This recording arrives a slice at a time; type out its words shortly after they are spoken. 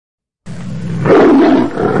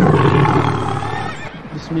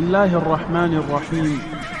بسم الله الرحمن الرحيم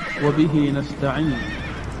وبه نستعين.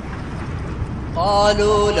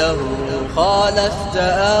 قالوا له خالفت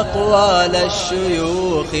أقوال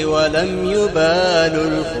الشيوخ ولم يبالوا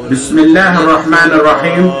الخلود. بسم الله الرحمن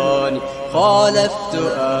الرحيم.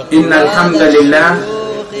 إن الحمد لله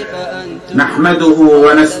نحمده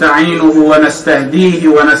ونستعينه ونستهديه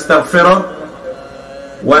ونستغفره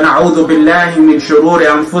ونعوذ بالله من شرور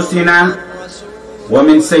أنفسنا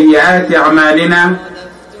ومن سيئات أعمالنا،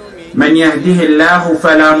 من يهده الله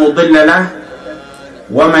فلا مضل له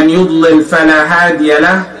ومن يضلل فلا هادي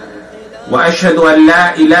له، وأشهد أن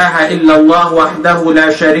لا إله إلا الله وحده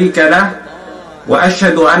لا شريك له،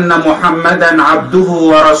 وأشهد أن محمدا عبده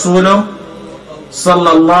ورسوله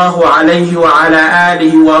صلى الله عليه وعلى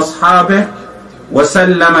آله وأصحابه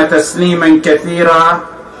وسلم تسليما كثيرا.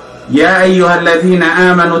 يا أيها الذين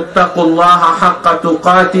آمنوا اتقوا الله حق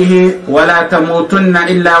تقاته ولا تموتن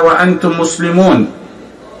إلا وأنتم مسلمون.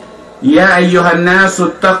 يا أيها الناس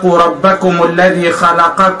اتقوا ربكم الذي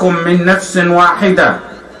خلقكم من نفس واحدة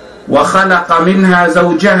وخلق منها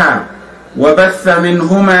زوجها وبث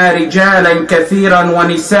منهما رجالا كثيرا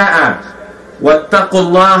ونساء، واتقوا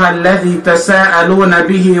الله الذي تساءلون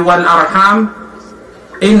به والأرحام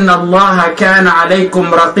إن الله كان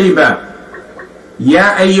عليكم رقيبا.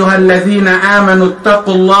 يا أيها الذين آمنوا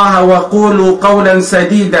اتقوا الله وقولوا قولا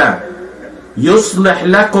سديدا يصلح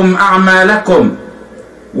لكم أعمالكم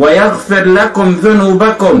ويغفر لكم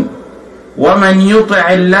ذنوبكم، ومن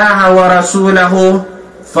يطع الله ورسوله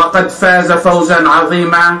فقد فاز فوزا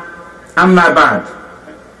عظيما. أما بعد.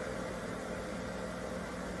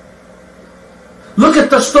 Look at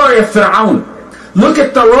the story of Fir'aun. Look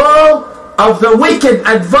at the role of the wicked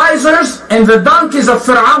advisors and the donkeys of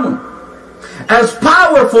Fir'aun. As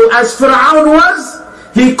powerful as Fir'aun was,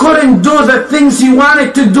 he couldn't do the things he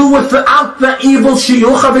wanted to do without the evil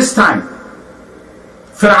Shuyookh of his time.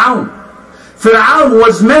 Fir'aun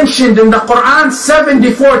was mentioned in the Quran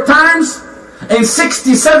 74 times in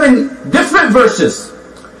 67 different verses.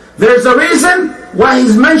 There's a reason why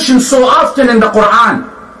he's mentioned so often in the Quran.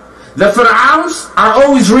 The Fir'awns are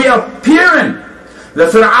always reappearing. The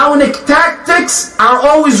Fir'aunic tactics are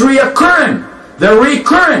always reoccurring. They're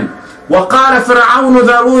recurring. وَقَالَ فِرْعَوْنُ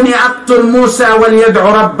ذَرُونِي أَقْتُلْ مُوسَى وَلْيَدْعُ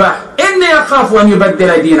رَبَّهُ إِنِّي أَخَافُ أَنْ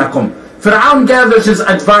يُبَدِّلَ دِينَكُمْ. Fir'aun gathers his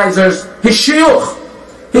advisors, his Shuyookh.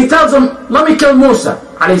 He tells them, let me kill Musā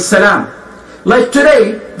alayhi salam. Like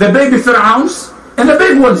today, the baby Fir'awns and the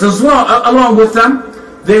big ones as well, along with them,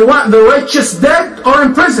 they want the righteous dead or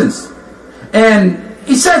in prisons. And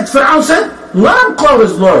Fir'aun said, let him call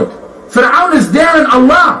his Lord. Fir'aun is daring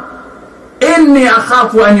Allah. إِنِّي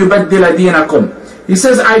أَخَافُ أَنْ يُبَدِّلَ دِينَكُمْ. He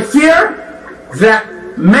says, I fear that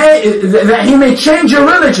he may change your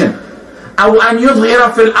religion. أَوْ أَنْ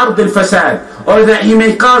يُظْهِرَ فِي الْأَرْضِ الْفَسَادِ. Or that he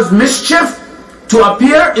may cause mischief to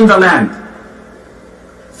appear in the land.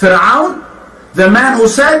 Fir'aun, the man who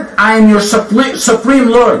said, I am your supreme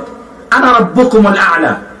Lord. أَنَا رَبُّكُمُ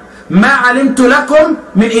الْأَعْلَى مَا عَلِمْتُ لَكُمْ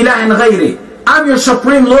مِنْ إِلَهٍ غَيْرِي. I'm your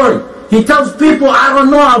supreme Lord. He tells people, I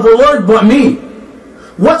don't know of a Lord but me.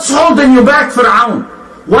 What's holding you back, Fir'aun?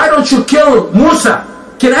 Why don't you kill Musā?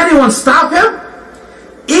 Can anyone stop him?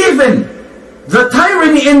 Even the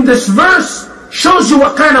tyranny in this verse shows you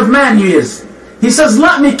what kind of man he is. He says,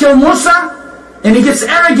 let me kill Musā, and he gets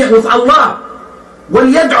arrogant with Allah.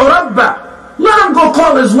 وَلْيَدْعُ رَبَّهُ. Let him go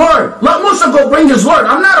call his Lord. Let Musā go bring his Lord.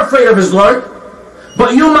 I'm not afraid of his Lord.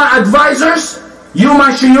 But you, my advisors, you,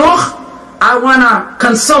 my Shuyookh, I want to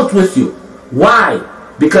consult with you. Why?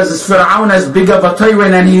 Because as Fir'aun, as big of a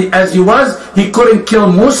tyrant as he was, he couldn't kill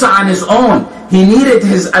Musā on his own. He needed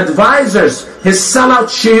his advisors, his sellout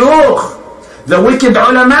Shuyookh, the wicked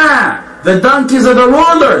ulama, the donkeys of the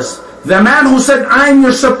rulers. The man who said, I am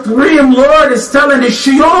your supreme Lord, is telling his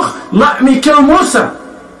Shuyookh, let me kill Musā.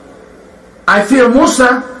 I fear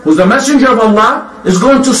Musā, who's the messenger of Allah, is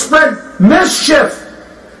going to spread mischief.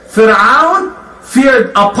 Fir'aun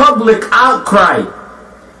feared a public outcry.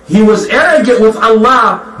 He was arrogant with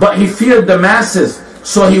Allah, but he feared the masses.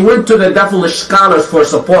 So he went to the devilish scholars for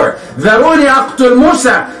support. ذَرُونِي أَقْتُلْ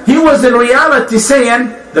مُوسَى. He was in reality saying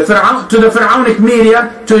to the Fir'aunic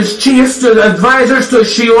media, to his chiefs, to the advisors, to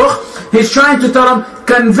his Shuyookh, he's trying to tell them,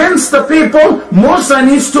 convince the people Musā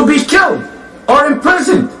needs to be killed or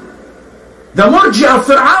imprisoned. The murji of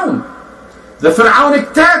Fir'aun. The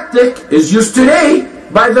Fir'aunic tactic is used today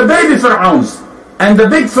by the baby Fir'awns and the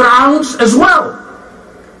big Fir'awns as well,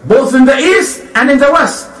 both in the east and in the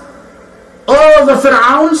west. All the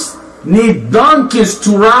Fir'awns need donkeys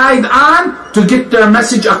to ride on to get their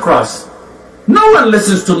message across. No one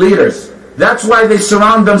listens to leaders. That's why they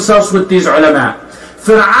surround themselves with these ulama.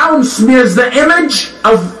 Fir'aun smears the image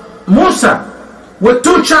of Musā with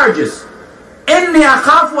two charges. إِنِّي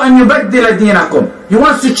أَخَافُ أَن يُبَدِّلَ دِينَكُمْ. He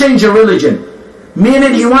wants to change your religion.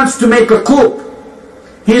 Meaning he wants to make a coup.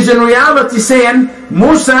 He's in reality saying,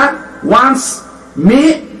 Musā wants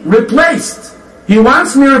me replaced. He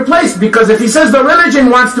wants me replaced, because if he says the religion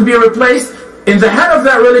wants to be replaced, in the head of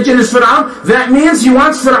that religion is Fir'aun, that means he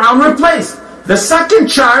wants Fir'aun replaced. The second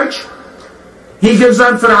charge he gives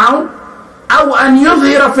on Fir'aun, أَوْ أَنْ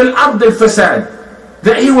يُظْهِرَ فِي الْأَرْضِ الْفَسَادِ,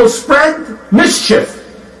 that he will spread mischief.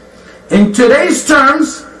 In today's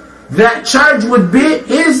terms, that charge would be,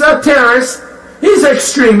 he's a terrorist, he's an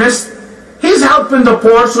extremist, he's helping the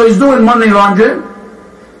poor, so he's doing money laundering.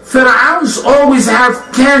 Fir'auns always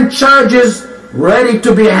have 10 charges ready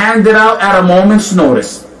to be handed out at a moment's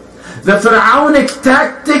notice. The Fir'aunic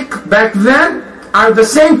tactic back then are the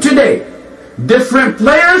same today. Different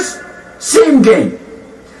players, same game.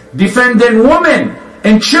 Defending women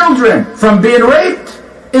and children from being raped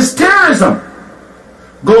is terrorism.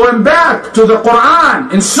 Going back to the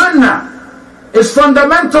Quran and Sunnah is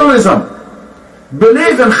fundamentalism.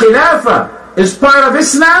 Belief in Khilafah is part of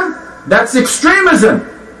Islam, that's extremism.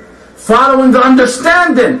 Following the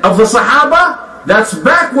understanding of the Sahaba, that's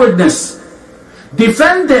backwardness.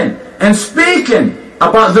 Defending and speaking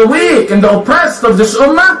about the weak and the oppressed of this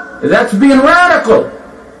ummah, that's being radical.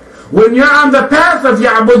 When you're on the path of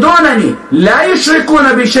يَعْبُدُونَنِي لَا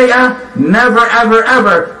يُشْرِكُونَ بِشَيْئًا, never ever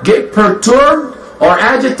ever get perturbed or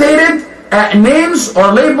agitated at names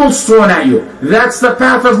or labels thrown at you. That's the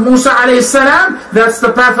path of Musā alayhi salam, that's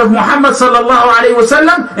the path of Muhammad sallallahu alayhi wa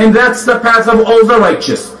sallam, and that's the path of all the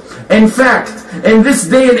righteous. In fact, in this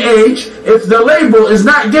day and age, if the label is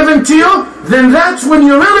not given to you, then that's when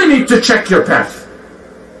you really need to check your path.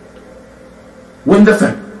 When the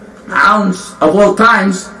Fir'auns of all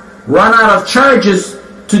times run out of charges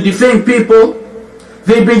to defame people,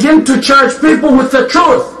 they begin to charge people with the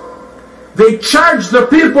truth. They charge the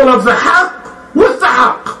people of the haqq with the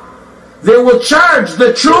haqq. They will charge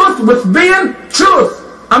the truth with being truth.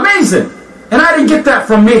 Amazing. And I didn't get that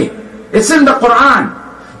from me. It's in the Quran.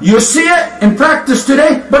 You see it in practice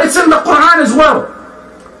today, but it's in the Quran as well.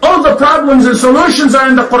 All the problems and solutions are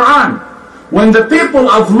in the Quran. When the people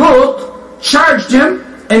of Lut charged him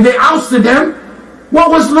and they ousted him, what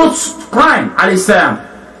was Lut's crime? Alayhi salam.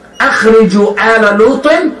 أَخْرِجُوا آلَ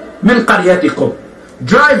لُوطٍ مِنْ قَرْيَتِكُمْ.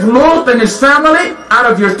 Drive Lut and his family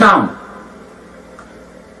out of your town.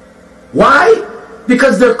 Why?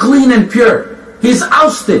 Because they're clean and pure. He's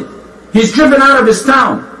ousted. He's driven out of his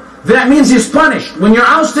town. That means he's punished. When you're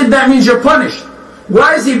ousted, that means you're punished.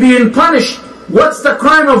 Why is he being punished? What's the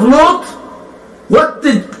crime of Lut? What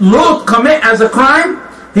did Lut commit as a crime?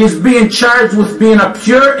 He's being charged with being a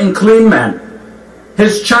pure and clean man.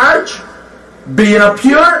 His charge? Being a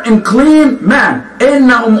pure and clean man.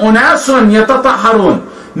 إِنَّهُمْ أُنَاسٌ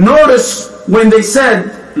يَتَطَحَّرُونَ. Notice when they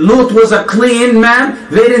said Lut was a clean man,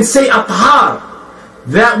 they didn't say athhar.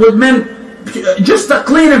 That would mean just a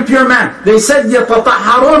clean and pure man. They said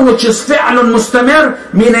يَتَطَحَّرُونَ, which is فِعْلٌ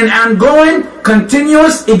مُسْتَمِرٌ, meaning ongoing,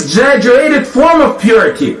 continuous, exaggerated form of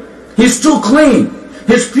purity. He's too clean.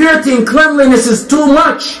 His purity and cleanliness is too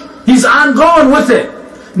much. He's ongoing with it.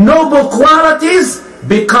 Noble qualities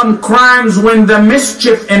become crimes when the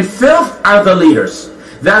mischief and filth are the leaders.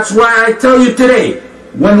 That's why I tell you today,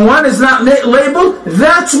 when one is not labeled,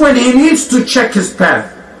 that's when he needs to check his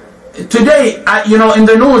path. Today, in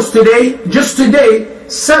the news today, just today,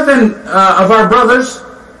 7 of our brothers,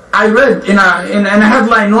 I read in a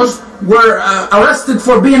headline news, were arrested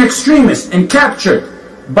for being extremists and captured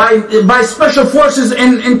by special forces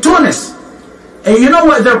in Tunis. And you know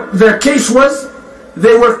what their case was?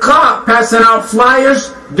 They were caught passing out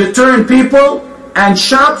flyers, deterring people and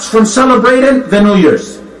shops from celebrating the New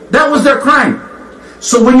Year's. That was their crime.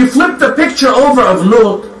 So when you flip the picture over of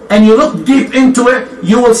Lut and you look deep into it,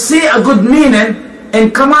 you will see a good meaning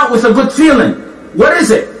and come out with a good feeling. What is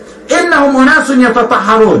it? إِنَّهُمْ أُنَاسٌ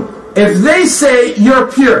يَتَطَحَّرُونَ. If they say you're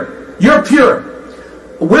pure,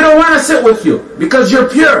 we don't want to sit with you because you're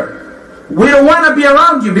pure. We don't want to be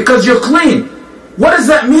around you because you're clean. What does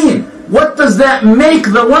that mean? What does that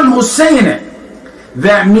make the one who's saying it?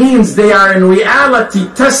 That means they are in reality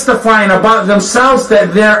testifying about themselves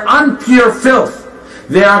that they're unpure filth.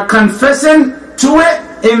 They are confessing to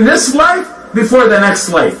it in this life before the next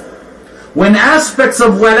life. When aspects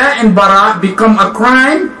of wala and bara become a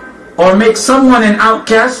crime or make someone an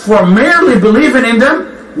outcast for merely believing in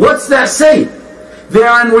them, what's that say? They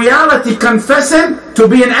are in reality confessing to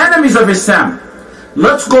being enemies of Islam.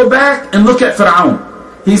 Let's go back and look at Fir'aun.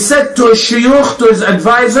 He said to his Shuyookh, to his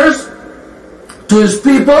advisors, to his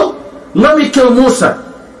people, let me kill Musā.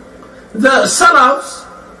 The Salafs,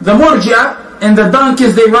 the Murji'ah, and the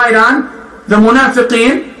donkeys they ride on, the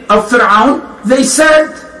munafiqeen of Fir'aun, they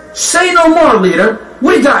said, say no more, leader,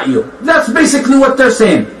 we got you. That's basically what they're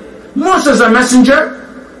saying. Musa's a messenger.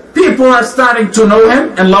 People are starting to know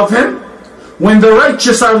him and love him. When the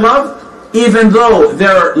righteous are loved, even though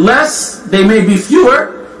they're less, they may be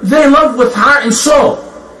fewer, they love with heart and soul.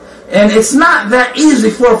 And it's not that easy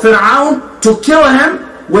for Fir'aun to kill him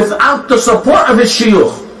without the support of his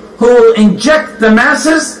shuyukh, who will inject the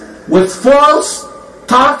masses with false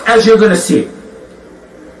talk, as you're going to see.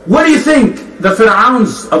 What do you think the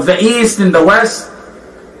Fir'awns of the East and the West,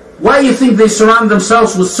 why do you think they surround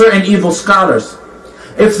themselves with certain evil scholars?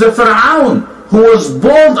 If the Fir'aun who was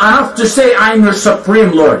bold enough to say, I am your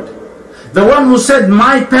supreme Lord, the one who said,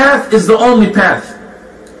 my path is the only path.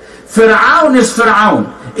 Fir'aun is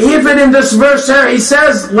Fir'aun. Even in this verse here, he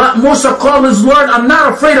says, let Musa call his Lord. I'm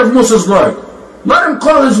not afraid of Musa's Lord. Let him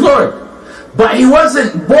call his Lord. But he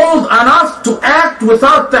wasn't bold enough to act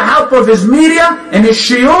without the help of his media and his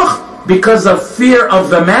shuyukh because of fear of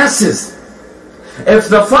the masses. If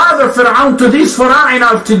the father Fir'aun to these Fir'aun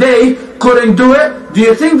of today couldn't do it, do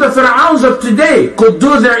you think the Fir'auns of today could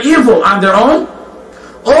do their evil on their own?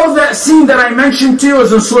 All that scene that I mentioned to you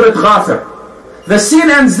is in Surah Ghafir. The scene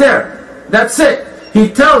ends there. That's it. He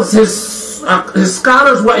tells his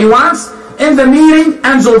scholars what he wants, and the meeting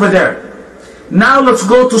ends over there. Now let's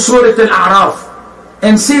go to Surah Al-A'raf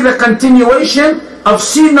and see the continuation of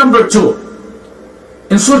scene number 2.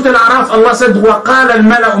 In Surah Al-A'raf, Allah said, وَقَالَ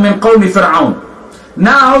الْمَلَأُ مِنْ قَوْمِ فِرْعَوْنَ.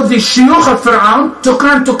 Now the shuyukh of Fir'aun took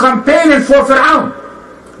on to campaigning for Fir'aun.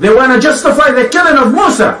 They want to justify the killing of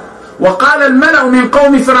Musa. وَقَالَ الْمَلَأُ مِنْ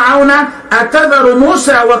قَوْمِ فِرْعَوْنَ أَتَذَرُ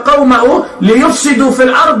مُوسَى وَقَوْمَهُ لِيُفْسِدُوا فِي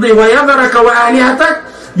الْأَرْضِ وَيَذَرَكَ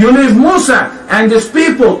وَآلِهَتَكَ. You leave Musa and his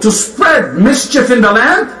people to spread mischief in the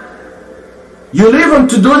land? You leave them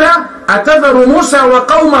to do that? أَتَذَرُ مُوسَى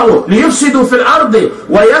وَقَوْمَهُ لِيُفْسِدُوا فِي الْأَرْضِ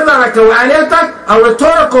وَيَذَرَكَ وَآلِهَتَكَ. A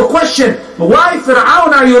rhetorical question. Why,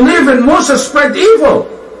 Fir'aun, are you leaving Musa spread evil?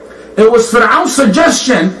 It was Fir'aun's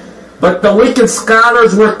suggestion, but the wicked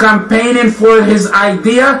scholars were campaigning for his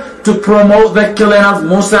idea to promote the killing of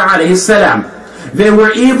Musa alayhi salam. They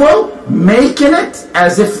were evil, making it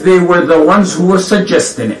as if they were the ones who were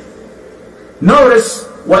suggesting it. Notice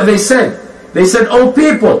what they said. They said, O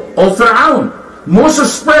people, O Fir'aun, Musa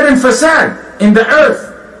spreading fasad in the earth.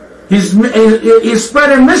 He's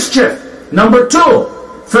spreading mischief. Number 2,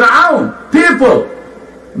 Fir'aun, people,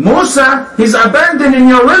 Musa, he's abandoning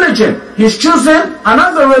your religion. He's choosing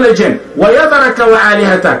another religion. وَيَذَرَكَ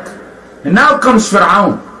وَآلِهَتَكَ. And now comes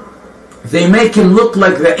Fir'aun. They make him look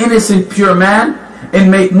like the innocent pure man and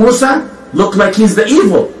make Musa look like he's the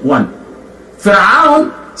evil one.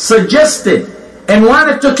 Fir'aun suggested and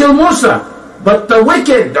wanted to kill Musa, but the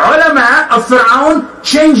wicked ulama of Fir'aun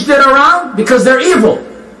changed it around because they're evil.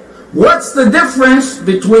 What's the difference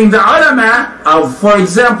between the ulama of, for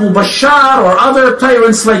example, Bashar or other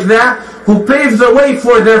tyrants like that, who paved the way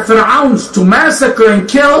for their Fir'auns to massacre and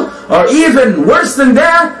kill, or even worse than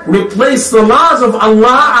that, replace the laws of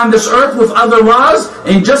Allah on this earth with other laws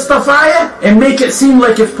and justify it and make it seem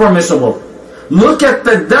like it's permissible? Look at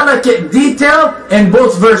the delicate detail in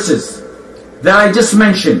both verses that I just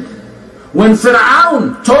mentioned. When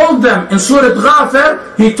Fir'aun told them in Surah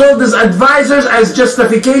Ghafir, he told his advisors as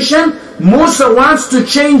justification, Musa wants to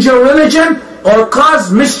change your religion or cause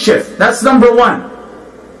mischief. That's number 1.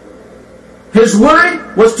 His worry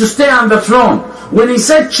was to stay on the throne. When he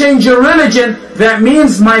said change your religion, that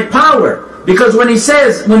means my power. Because when he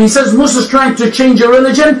says Musa's trying to change your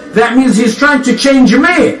religion, that means he's trying to change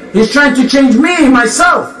me. He's trying to change me,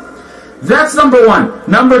 myself. That's number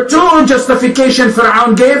 1. Number 2 justification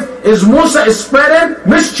Fir'aun gave is Musa is spreading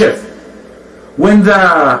mischief. When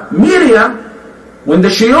the media, when the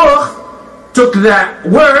shuyukh took that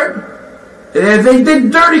word, they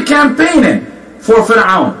did dirty campaigning for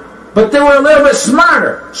Fir'aun. But they were a little bit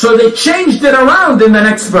smarter, so they changed it around in the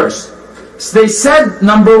next verse. So they said,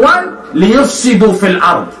 number 1, لِيُفْسِدُوا فِي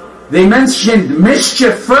الْأَرْضِ. They mentioned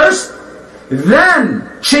mischief first, then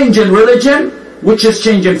changing religion, which is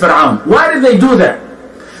changing Fir'aun. Why did they do that?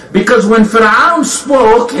 Because when Fir'aun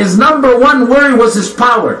spoke, his number 1 worry was his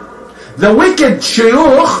power. The wicked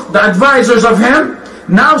shuyukh, the advisors of him,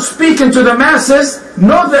 now speaking to the masses,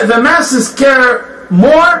 know that the masses care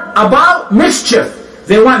more about mischief.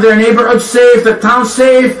 They want their neighborhood safe, the town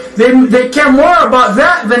safe. They care more about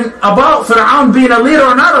that than about Fir'aun being a leader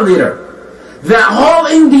or not a leader. That whole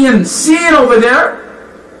Indian scene over there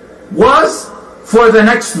was for the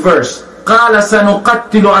next verse. قَالَ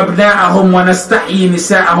سَنُقَتِّلُ أَبْنَاءَهُمْ وَنَسْتَحْيِي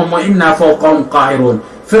نِسَاءَهُمْ وَإِنَّا فَوْقَهُمْ قَاهِرُونَ.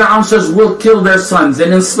 Fir'aun says, we'll kill their sons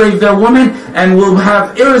and enslave their women and we'll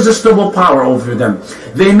have irresistible power over them.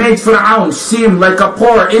 They made Fir'aun seem like a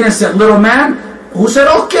poor, innocent little man who said,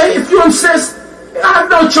 okay, if you insist, I have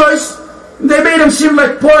no choice. They made him seem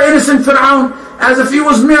like poor, innocent Fir'aun, as if he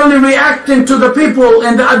was merely reacting to the people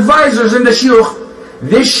and the advisors and the Shuyookh.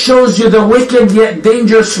 This shows you the wicked yet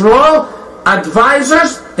dangerous role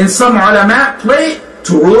advisors and some ulama play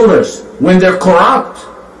to rulers when they're corrupt.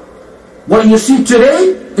 What you see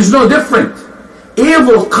today is no different.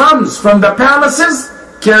 Evil comes from the palaces,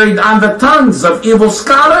 carried on the tongues of evil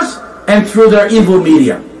scholars and through their evil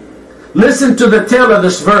media. Listen to the tail of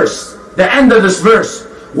this verse, the end of this verse.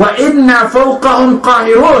 وَإِنَّا فَوْقَهُمْ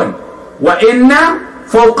قَاهِرُونَ وَإِنَّا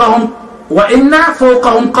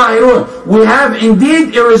فَوْقَهُمْ قَاهِرُونَ. We have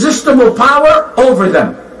indeed irresistible power over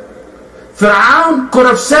them. Fir'aun could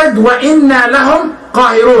have said, وَإِنَّا لَهُمْ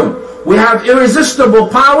قَاهِرُونَ. We have irresistible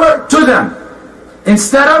power to them.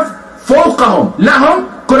 Instead of فَوْقَهُمْ.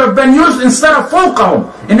 لَهُمْ could have been used instead of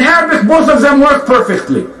فَوْقَهُمْ. In Arabic, both of them work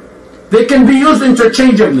perfectly. They can be used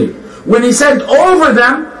interchangeably. When he said over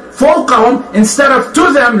them, فَوْقَهُمْ, instead of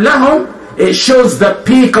to them, لَهُمْ, it shows the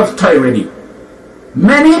peak of tyranny.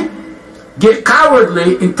 Many get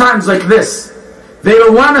cowardly in times like this. They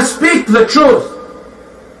don't want to speak the truth.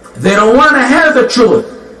 They don't want to hear the truth.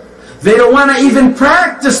 They don't want to even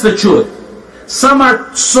practice the truth. Some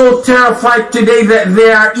are so terrified today that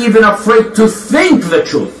they are even afraid to think the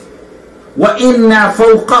truth. وَإِنَّا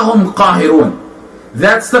فَوْقَهُمْ قَاهِرُونَ.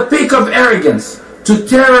 That's the peak of arrogance. To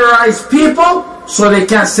terrorize people so they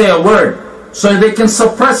can't say a word. So they can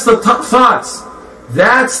suppress the thoughts.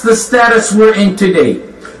 That's the status we're in today.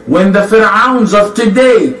 When the Fir'awns of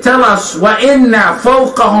today tell us, وَإِنَّا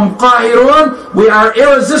فَوْقَهُمْ قَاهِرُونَ, we are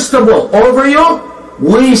irresistible over you,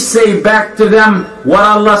 we say back to them what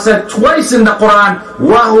Allah said twice in the Quran,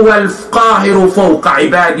 وَهُوَ الْقَاهِرُ فَوْقَ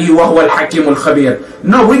عِبَادِهِ وَهُوَ الْحَكِيمُ الْخَبِيرُ.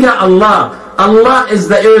 No, we got Allah. Allah is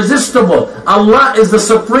the irresistible. Allah is the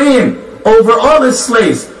supreme over all His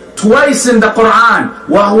slaves. Twice in the Quran,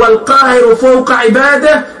 وَهُوَ الْقَاهِرُ فَوْقَ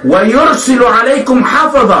عِبَادِهِ وَيُرْسِلُ عَلَيْكُمْ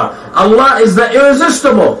حَفظه. Allah is the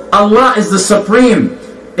irresistible. Allah is the supreme.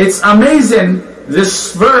 It's amazing.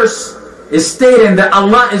 This verse is stating that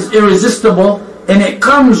Allah is irresistible, and it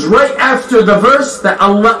comes right after the verse that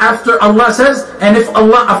after Allah says, and if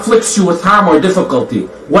Allah afflicts you with harm or difficulty,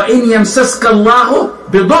 وَإِنْ يَمْسَسْكَ اللَّهُ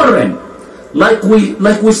بِضُرٍ.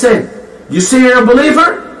 Like we said, you say you're a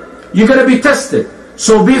believer, you're going to be tested.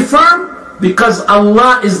 So be firm, because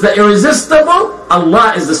Allah is the irresistible,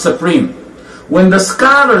 Allah is the supreme. When the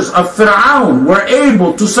scholars of Fir'aun were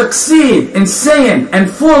able to succeed in saying and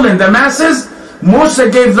fooling the masses,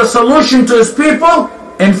 Musā gave the solution to his people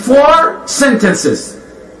in 4 sentences.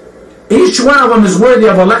 Each one of them is worthy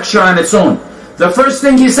of a lecture on its own. The first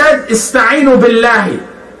thing he said, Ista'inu billahi.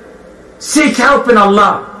 Seek help in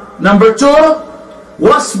Allah. Number 2,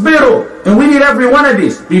 wasbiru. And we need every one of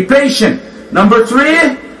these. Be patient. Number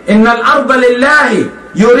 3, Inna al-arda lillahi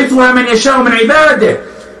yurithuha man yasha'u min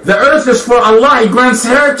ibadih. The earth is for Allah. He grants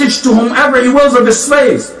heritage to whomever He wills of His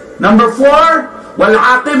slaves. Number 4,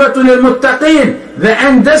 وَالْعَاقِبَةُ لِلْمُتَّقِينَ. The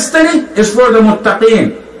end destiny is for the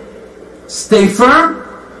muttaqeen. Stay firm.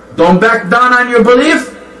 Don't back down on your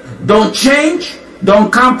belief. Don't change.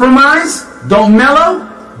 Don't compromise. Don't mellow.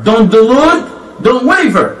 Don't delude. Don't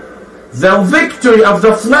waver. The victory of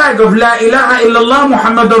the flag of La ilaha illallah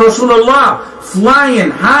Muhammadur Rasulullah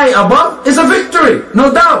flying high above is a victory,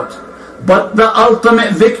 no doubt. But the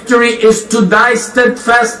ultimate victory is to die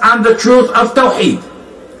steadfast on the truth of Tawheed.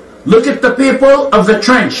 Look at the people of the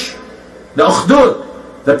trench, the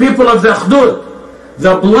Ukhdud, the people of the Ukhdud.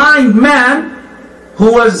 The blind man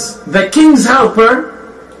who was the king's helper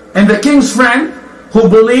and the king's friend, who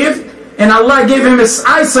believed, and Allah gave him his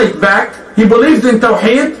eyesight back. He believed in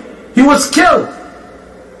Tawheed. He was killed.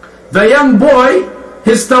 The young boy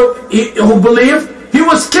who believed, he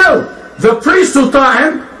was killed. The priest who taught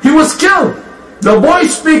him, he was killed. The boy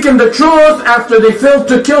speaking the truth after they failed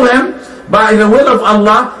to kill him by the will of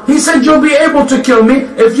Allah, he said, you'll be able to kill me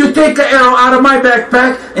if you take an arrow out of my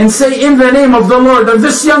backpack and say, in the name of the Lord of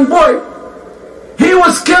this young boy. He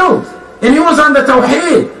was killed, and he was on the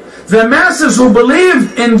Tawheed. The masses who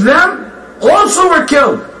believed in them also were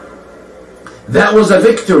killed. That was a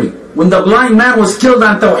victory. When the blind man was killed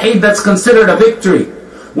on Tawheed, that's considered a victory.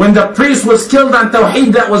 When the priest was killed on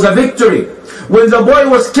Tawheed, that was a victory. When the boy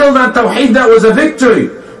was killed on Tawheed, that was a victory.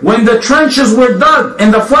 When the trenches were dug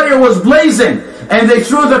and the fire was blazing and they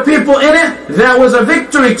threw the people in it, that was a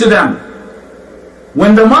victory to them.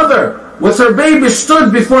 When the mother with her baby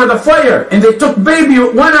stood before the fire and they took baby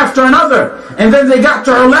one after another, and then they got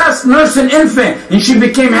to her last nursing infant and she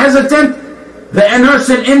became hesitant, The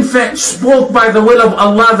innocent infant spoke by the will of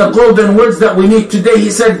Allah the golden words that we need today. He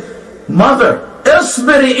said, "Mother,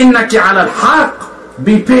 اصبري إنك على الحق."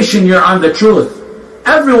 Be patient, you're on the truth.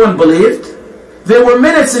 Everyone believed. They were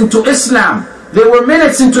minutes into Islam. They were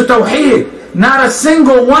minutes into Tawheed. Not a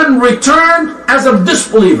single one returned as a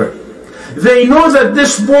disbeliever. They know that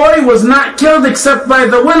this boy was not killed except by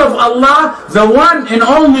the will of Allah, the one and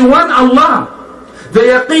only one Allah. The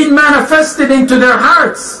yaqeen manifested into their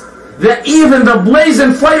hearts, that even the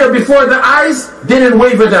blazing fire before their eyes didn't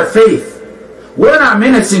waver their faith. We're not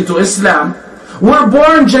minutes into Islam. We're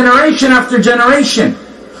born generation after generation.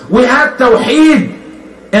 We had Tawheed,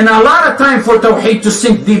 and a lot of time for Tawheed to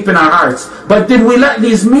sink deep in our hearts. But did we let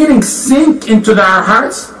these meanings sink into our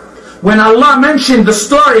hearts? When Allah mentioned the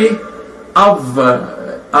story of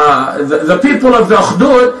the people of the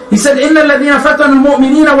Ukhdud, He said, إِنَّ الَّذِينَ فَتَنُوا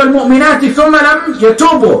الْمُؤْمِنِينَ وَالْمُؤْمِنَاتِ ثُمَّ لَمْ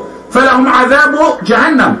يَتُوبُوا فَلَهُمْ عَذَابُ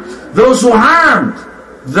جَهَنَّمْ. Those who harmed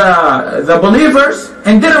the believers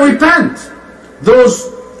and didn't repent. Those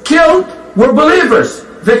killed were believers.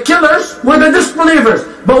 The killers were the disbelievers.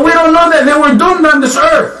 But we don't know that they were doomed on this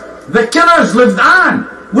earth. The killers lived on.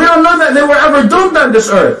 We don't know that they were ever doomed on this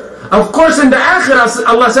earth. Of course, in the Akhirah,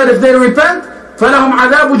 Allah said, if they repent, فَلَهُمْ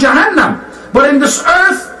عَذَابُ جَهَنَّمْ. But in this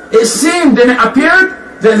earth, it seemed and it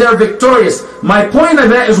appeared that they're victorious. My point of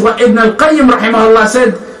that is what Ibn al-Qayyim rahimahullah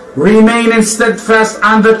said, remaining steadfast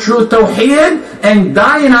on the true Tawheed and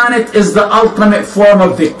dying on it is the ultimate form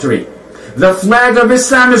of victory. The flag of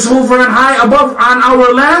Islam is hovering high above on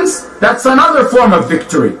our lands. That's another form of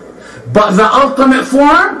victory. But the ultimate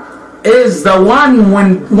form is the one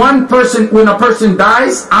when a person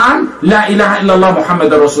dies on La ilaha illallah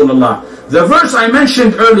Muhammadur Rasulullah. The verse I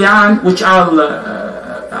mentioned early on, which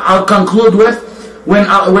I'll conclude with, when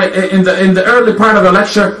in the early part of the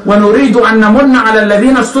lecture, وَنُرِيدُ أَن نَمُنَّ عَلَى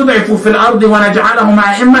الَّذِينَ اسْتُضْعِفُوا فِي الْأَرْضِ وَنَجْعَلَهُمْ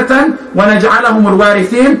أَئِمَّةً وَنَجْعَلَهُمُ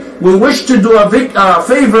الْوَارِثِينَ. We wish to do a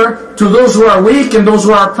favor to those who are weak and those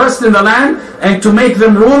who are oppressed in the land, and to make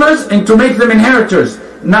them rulers and to make them inheritors.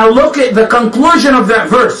 Now look at the conclusion of that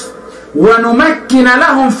verse. وَنُمَكِّنَ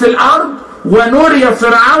لَهُمْ فِي الْأَرْضِ وَنُرِيَ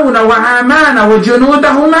فِرْعَوْنَ وَهَامَانَ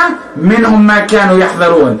وَجُنُودَهُمَا مِنْهُمْ مَا كَانُوا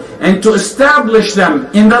يَحْذَرُونَ. And to establish them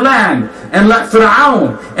in the land, and let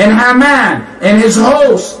Fir'aun and Haman and his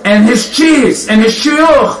hosts and his chiefs and his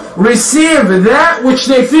Shuyookh receive that which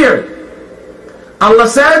they feared. Allah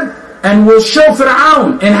said, and will show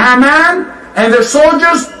Fir'aun and Haman and their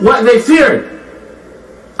soldiers what they feared.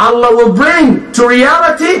 Allah will bring to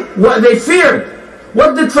reality what they feared.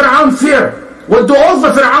 What did Fir'aun fear? What do all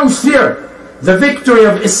the Fir'auns fear? The victory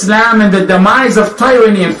of Islam and the demise of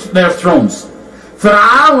tyranny in their thrones.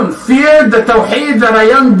 Fir'aun feared the Tawheed that a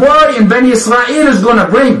young boy in Bani Israel is going to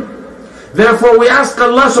bring. Therefore we ask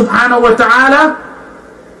Allah subhanahu wa ta'ala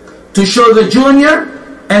to show the junior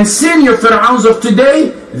and senior Fir'auns of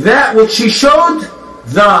today that which He showed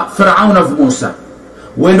the Fir'aun of Musā.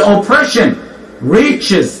 When oppression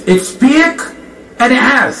reaches its peak, and it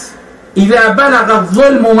has, إِذَا بَلَغَ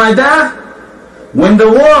الظُّلْمُ مَدَاهُ, when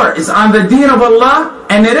the war is on the deen of Allah,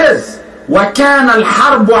 and it is, وَكَانَ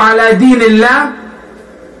الْحَرْبُ عَلَى دِينِ اللَّهِ,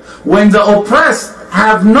 when the oppressed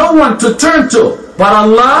have no one to turn to but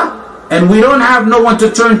Allah, and we don't have no one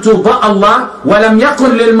to turn to but Allah, وَلَمْ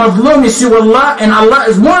يَكُنْ لِلْمَظْلُومِ سِوَى اللَّهِ, and Allah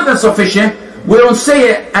is more than sufficient. We don't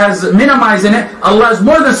say it as minimizing it. Allah is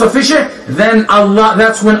more than sufficient. Then Allah,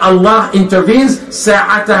 that's when Allah intervenes.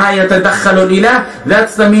 سَاعَتَهَا يَتَدَخَّلُ الْإِلَهِ.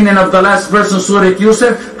 That's the meaning of the last verse in Surah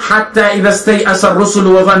Yusuf. حَتَّى إِذَا اسْتَيْأَسَ الرُّسُلُ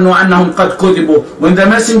وَظَنُّوا أَنَّهُمْ قَدْ كُذِبُوا. When the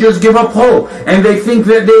messengers give up hope and they think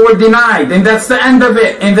that they were denied and that's the end of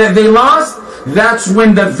it and that they lost, that's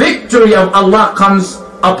when the victory of Allah comes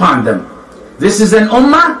upon them. This is an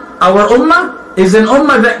ummah, our ummah is an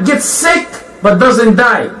ummah that gets sick but doesn't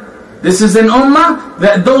die. This is an ummah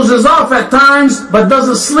that dozes off at times but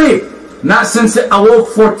doesn't sleep. Not since it awoke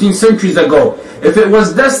 14 centuries ago. If it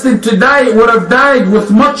was destined to die, it would have died with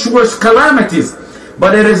much worse calamities.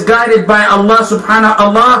 But it is guided by Allah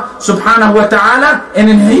subhanahu wa ta'ala, and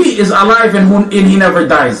He is alive and He never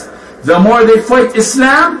dies. The more they fight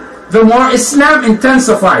Islam, the more Islam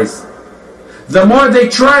intensifies. The more they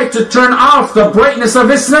try to turn off the brightness of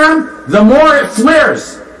Islam, the more it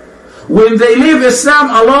flares. When they leave Islam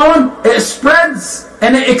alone, it spreads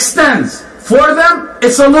and it extends. For them,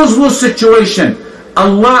 it's a lose-lose situation.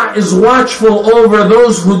 Allah is watchful over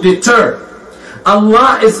those who deter.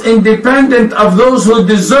 Allah is independent of those who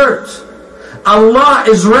desert.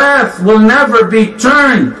 Allah's wrath will never be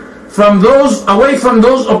turned away from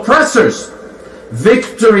those oppressors.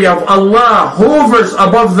 Victory of Allah hovers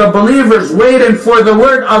above the believers, waiting for the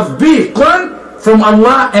word of be, kun, from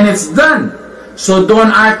Allah, and it's done. So don't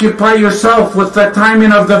occupy yourself with the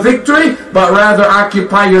timing of the victory, but rather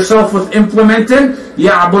occupy yourself with implementing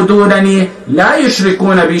يَعْبُدُونَنِي لَا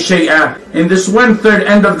يُشْرِكُونَ بِي شَيْئًا. In this 1/3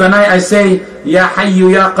 end of the night I say Ya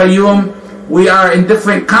Hayyu Ya Qayyum. We are in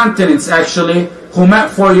different continents actually, who met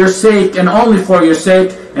for your sake and only for your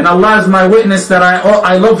sake, and Allah is my witness that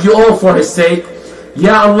I love you all for His sake.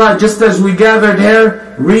 Ya Allah, just as we gathered here,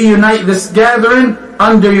 reunite this gathering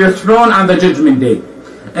under your throne on the judgment day,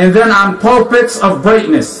 and then on pulpits of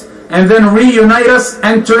brightness, and then reunite us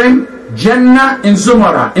entering Jannah in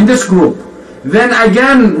Zumara, in this group. Then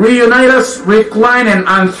again reunite us reclining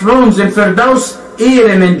on thrones in Fir'aws,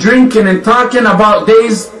 eating and drinking and talking about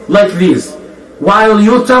days like these, while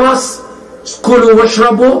you tell us كُلُوا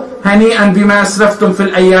وَاشْرَبُوا هَنِيئًا بِمَا أَسْرَفْتُمْ فِي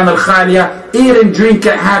الْأَيَّامِ الْخَالِيَةِ. Eat and drink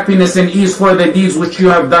at happiness and ease for the deeds which you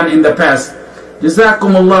have done in the past.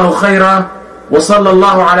 جزاكم الله خيرا وصلى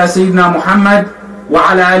الله على سيدنا محمد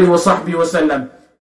وعلى آله وصحبه وسلم.